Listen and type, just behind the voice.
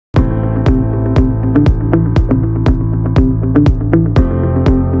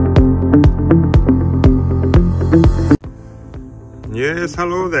Yes,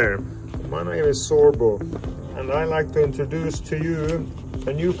 hello there. My name is Sorbo, and I'd like to introduce to you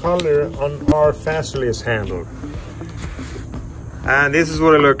a new color on our Fast Release handle. And this is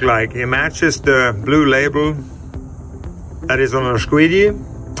what it looks like. It matches the blue label that is on our squeegee.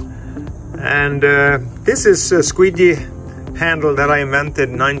 And this is a squeegee handle that I invented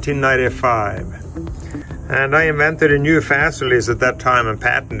in 1995. And I invented a new Fast Release at that time and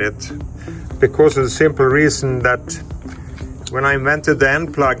patented it because of the simple reason that when I invented the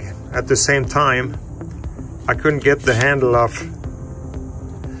end plug at the same time, I couldn't get the handle off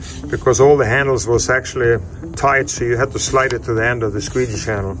because all the handles was actually tight, so you had to slide it to the end of the squeegee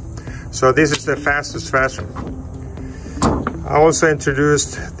channel. So this is the fastest fashion. I also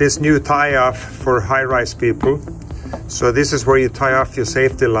introduced this new tie-off for high-rise people. So this is where you tie off your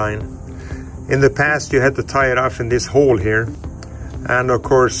safety line. In the past you had to tie it off in this hole here, and of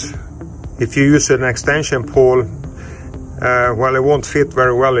course if you use an extension pole, well, it won't fit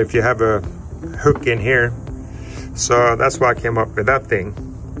very well if you have a hook in here. So that's why I came up with that thing.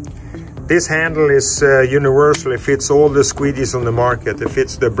 This handle is universal. It fits all the squeegees on the market. It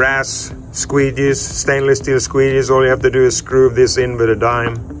fits the brass squeegees, stainless steel squeegees. All you have to do is screw this in with a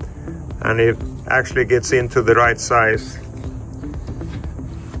dime, and it actually gets into the right size.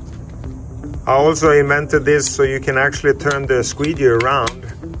 I also invented this so you can actually turn the squeegee around,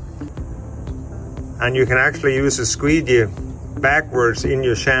 and you can actually use a squeegee backwards in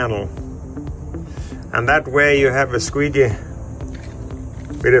your channel, and that way you have a squeegee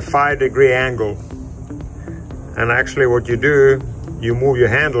with a 5-degree angle. And actually what you do, you move your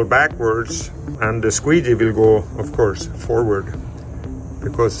handle backwards and the squeegee will go, of course, forward,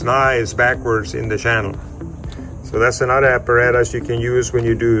 because now it's backwards in the channel. So that's another apparatus you can use when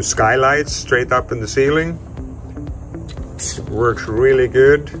you do skylights straight up in the ceiling. It works really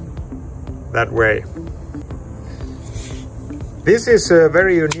good that way. This is a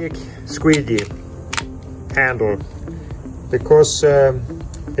very unique squeegee handle because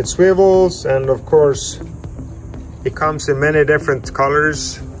it swivels, and of course it comes in many different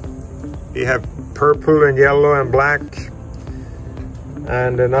colors. We have purple and yellow and black,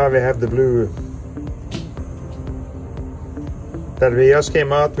 and now we have the blue that we just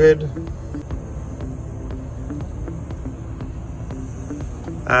came out with.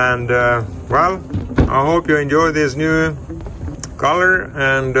 And well, I hope you enjoy this new color,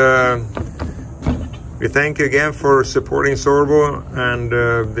 and we thank you again for supporting Sorbo,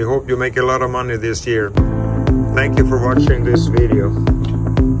 and we hope you make a lot of money this year. Thank you for watching this video.